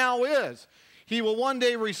 but it now is. He will one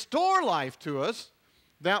day restore life to us.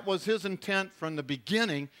 That was His intent from the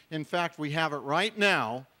beginning. In fact, we have it right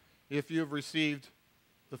now if you have received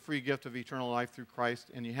the free gift of eternal life through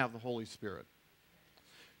Christ and you have the Holy Spirit.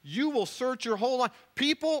 You will search your whole life.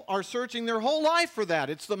 People are searching their whole life for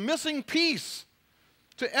that. It's the missing piece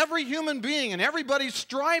to every human being, and everybody's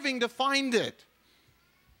striving to find it.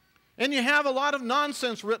 And you have a lot of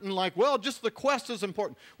nonsense written like, well, just the quest is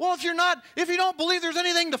important. Well, if you don't believe there's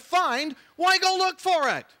anything to find, why go look for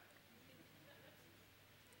it?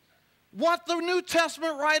 What the New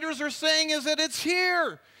Testament writers are saying is that it's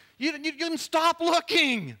here. You can stop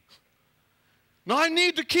looking. No, I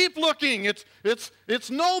need to keep looking.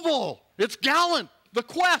 It's noble. It's gallant. The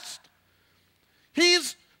quest.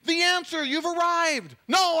 He's the answer. You've arrived.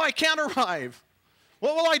 No, I can't arrive.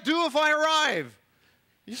 What will I do if I arrive?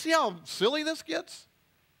 You see how silly this gets?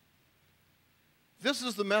 This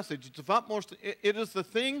is the message. It's of utmost. It is the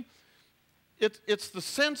thing. It's the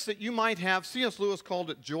sense that you might have. C.S. Lewis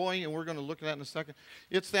called it joy, and we're going to look at that in a second.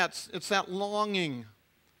 It's that longing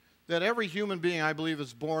that every human being, I believe,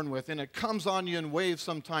 is born with, and it comes on you in waves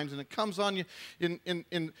sometimes, and it comes on you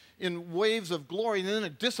in waves of glory, and then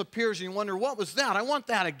it disappears, and you wonder, what was that? I want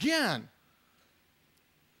that again.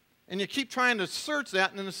 And you keep trying to search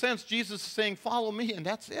that, and in a sense, Jesus is saying, follow me, and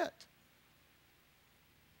that's it.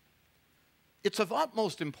 It's of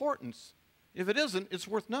utmost importance. If it isn't, it's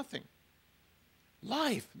worth nothing.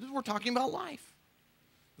 Life. We're talking about life.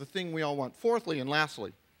 The thing we all want. Fourthly and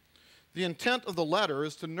lastly, the intent of the letter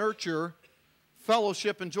is to nurture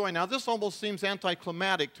fellowship and joy. Now, this almost seems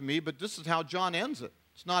anticlimactic to me, but this is how John ends it.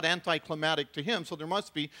 It's not anticlimactic to him, so there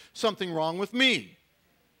must be something wrong with me.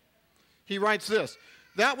 He writes this,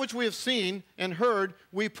 that which we have seen and heard,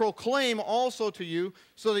 we proclaim also to you,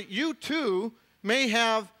 so that you too may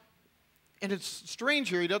have, and it's strange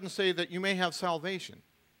here, he doesn't say that you may have salvation.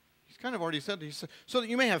 He's kind of already said that. He said, so that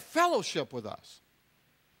you may have fellowship with us.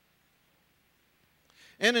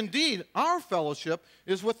 And indeed, our fellowship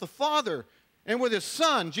is with the Father and with His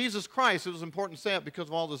Son, Jesus Christ. It was important to say it because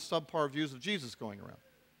of all the subpar views of Jesus going around.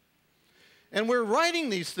 And we're writing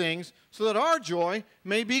these things so that our joy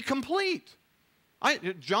may be complete.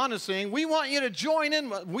 John is saying, we want you to join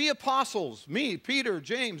in, we apostles, me, Peter,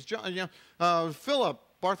 James, John, Philip,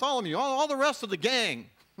 Bartholomew, all the rest of the gang,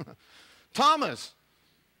 Thomas,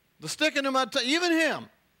 the stick in the mud, even him,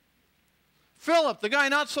 Philip, the guy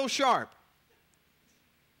not so sharp.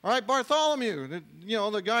 All right, Bartholomew,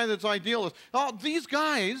 the guy that's idealist. Oh, these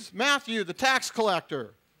guys, Matthew, the tax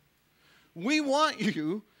collector, We want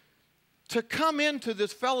you to come into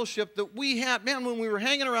this fellowship that we had. Man, when we were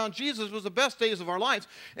hanging around Jesus, it was the best days of our lives.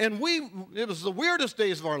 And it was the weirdest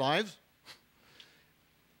days of our lives.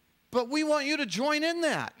 But we want you to join in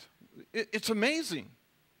that. It's amazing.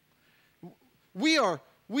 We are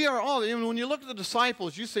all, and when you look at the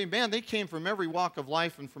disciples, you say, man, they came from every walk of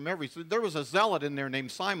life and from every, so there was a zealot in there named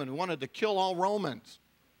Simon who wanted to kill all Romans,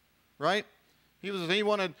 right? He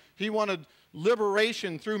wanted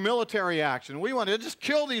liberation through military action. We wanted to just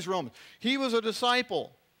kill these Romans. He was a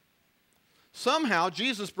disciple. Somehow,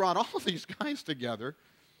 Jesus brought all of these guys together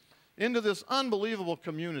into this unbelievable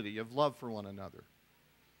community of love for one another.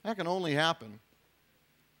 That can only happen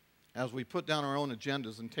as we put down our own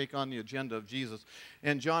agendas and take on the agenda of Jesus.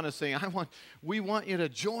 And John is saying, we want you to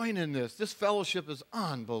join in this. This fellowship is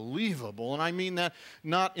unbelievable. And I mean that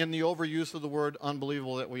not in the overuse of the word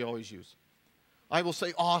unbelievable that we always use. I will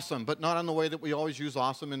say awesome, but not in the way that we always use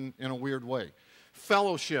awesome in a weird way.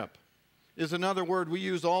 Fellowship is another word we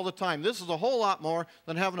use all the time. This is a whole lot more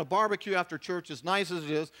than having a barbecue after church, as nice as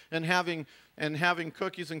it is, and having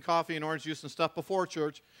cookies and coffee and orange juice and stuff before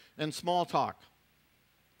church and small talk.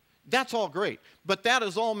 That's all great, but that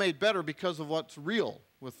is all made better because of what's real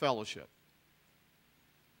with fellowship.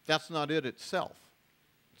 That's not it itself.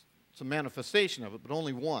 It's a manifestation of it, but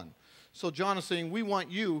only one. So John is saying, we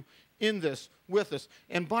want you in this with us.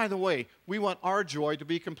 And by the way, we want our joy to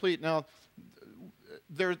be complete. Now,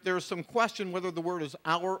 there's some question whether the word is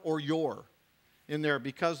our or your in there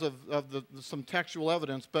because of some textual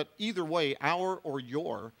evidence, but either way, our or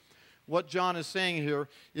your, what John is saying here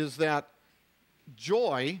is that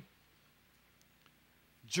joy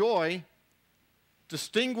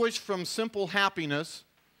distinguished from simple happiness,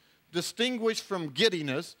 distinguished from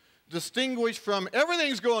giddiness, distinguished from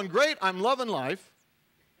everything's going great, I'm loving life.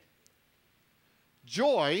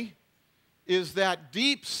 Joy is that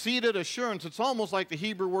deep-seated assurance. It's almost like the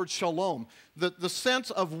Hebrew word shalom, the sense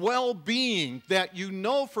of well-being that you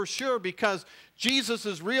know for sure because Jesus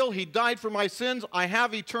is real, he died for my sins, I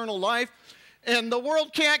have eternal life, and the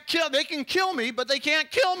world can't kill, they can kill me, but they can't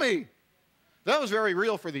kill me. That was very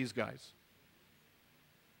real for these guys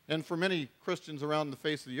and for many Christians around the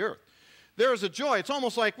face of the earth. There is a joy. It's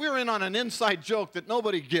almost like we're in on an inside joke that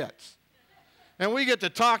nobody gets. And we get to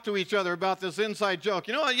talk to each other about this inside joke.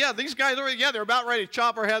 You know what? Yeah, these guys are, they're about ready to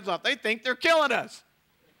chop our heads off. They think they're killing us.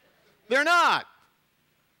 They're not.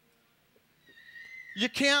 You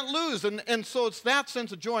can't lose. And so it's that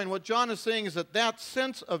sense of joy. And what John is saying is that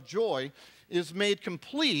sense of joy is made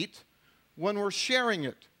complete when we're sharing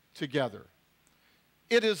it together.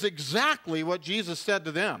 It is exactly what Jesus said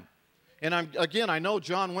to them. And I know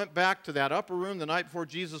John went back to that upper room the night before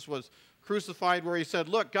Jesus was crucified where he said,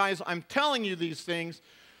 look, guys, I'm telling you these things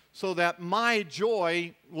so that my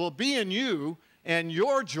joy will be in you and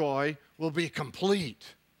your joy will be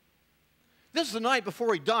complete. This is the night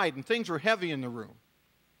before he died and things were heavy in the room.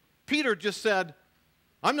 Peter just said,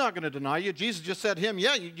 I'm not going to deny you. Jesus just said to him,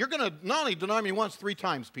 yeah, you're going to not only deny me once, 3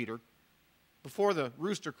 times, Peter. Before the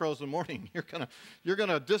rooster crows in the morning, you're going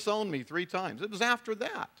to disown me 3 times. It was after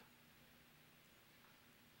that.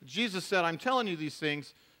 Jesus said, I'm telling you these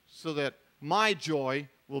things so that my joy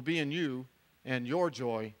will be in you and your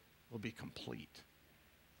joy will be complete.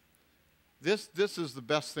 This is the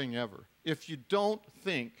best thing ever. If you don't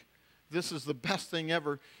think this is the best thing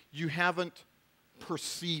ever, you haven't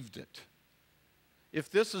perceived it.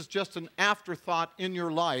 If this is just an afterthought in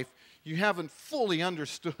your life, you haven't fully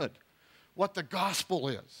understood what the gospel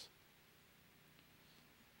is.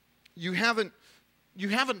 You haven't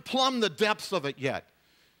plumbed the depths of it yet.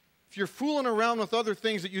 If you're fooling around with other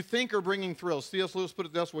things that you think are bringing thrills, C.S. Lewis put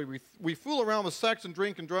it this way, we fool around with sex and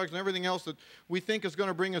drink and drugs and everything else that we think is going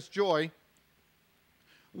to bring us joy,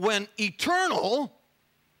 when eternal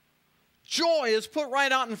joy is put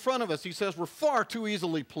right out in front of us. He says we're far too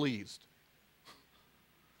easily pleased.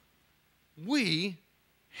 We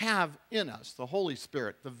have in us the Holy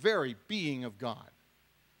Spirit, the very being of God.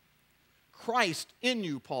 Christ in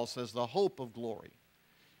you, Paul says, the hope of glory.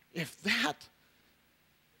 If that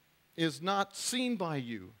is not seen by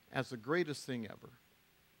you as the greatest thing ever,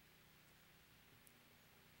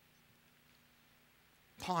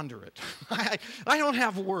 ponder it. I don't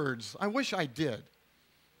have words. I wish I did.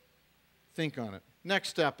 Think on it. Next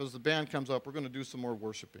step, as the band comes up, we're going to do some more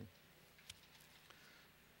worshiping.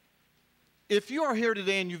 If you are here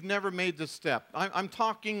today and you've never made this step, I'm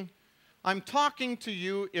talking to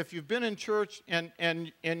you if you've been in church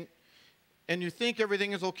and you think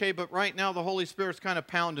everything is okay, but right now the Holy Spirit's kind of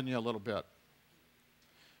pounding you a little bit.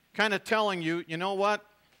 Kind of telling you, you know what?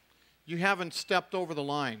 You haven't stepped over the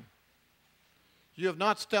line. You have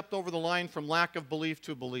not stepped over the line from lack of belief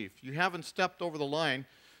to belief. You haven't stepped over the line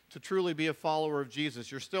to truly be a follower of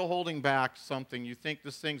Jesus. You're still holding back something. You think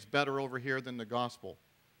this thing's better over here than the gospel.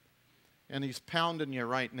 And he's pounding you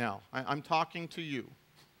right now. I'm talking to you.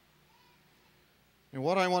 And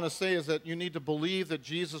what I want to say is that you need to believe that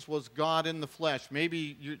Jesus was God in the flesh.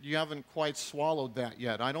 Maybe you haven't quite swallowed that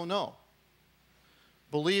yet. I don't know.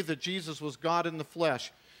 Believe that Jesus was God in the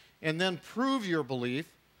flesh. And then prove your belief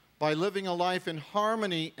by living a life in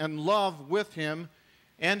harmony and love with him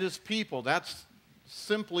and his people. That's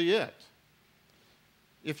simply it.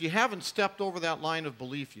 If you haven't stepped over that line of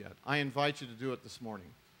belief yet, I invite you to do it this morning.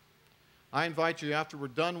 I invite you, after we're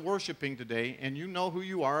done worshiping today, and you know who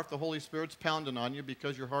you are if the Holy Spirit's pounding on you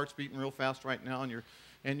because your heart's beating real fast right now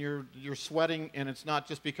and you're sweating, and it's not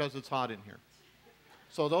just because it's hot in here.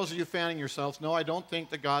 So those of you fanning yourselves, no, I don't think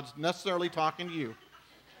that God's necessarily talking to you.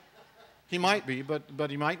 He might be, but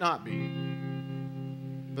he might not be.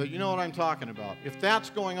 But you know what I'm talking about. If that's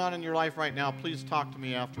going on in your life right now, please talk to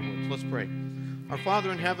me afterwards. Let's pray. Our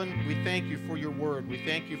Father in heaven, we thank you for your word. We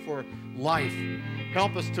thank you for life.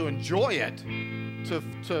 Help us to enjoy it,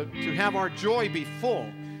 to have our joy be full,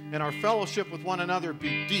 and our fellowship with one another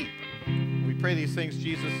be deep. We pray these things,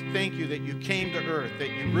 Jesus. Thank you that you came to earth, that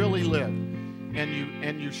you really lived,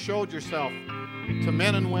 and you showed yourself to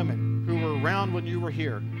men and women who were around when you were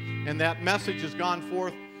here. And that message has gone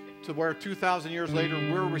forth to where 2,000 years later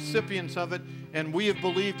we're recipients of it, and we have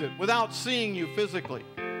believed it without seeing you physically.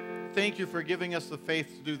 Thank you for giving us the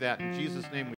faith to do that. In Jesus' name we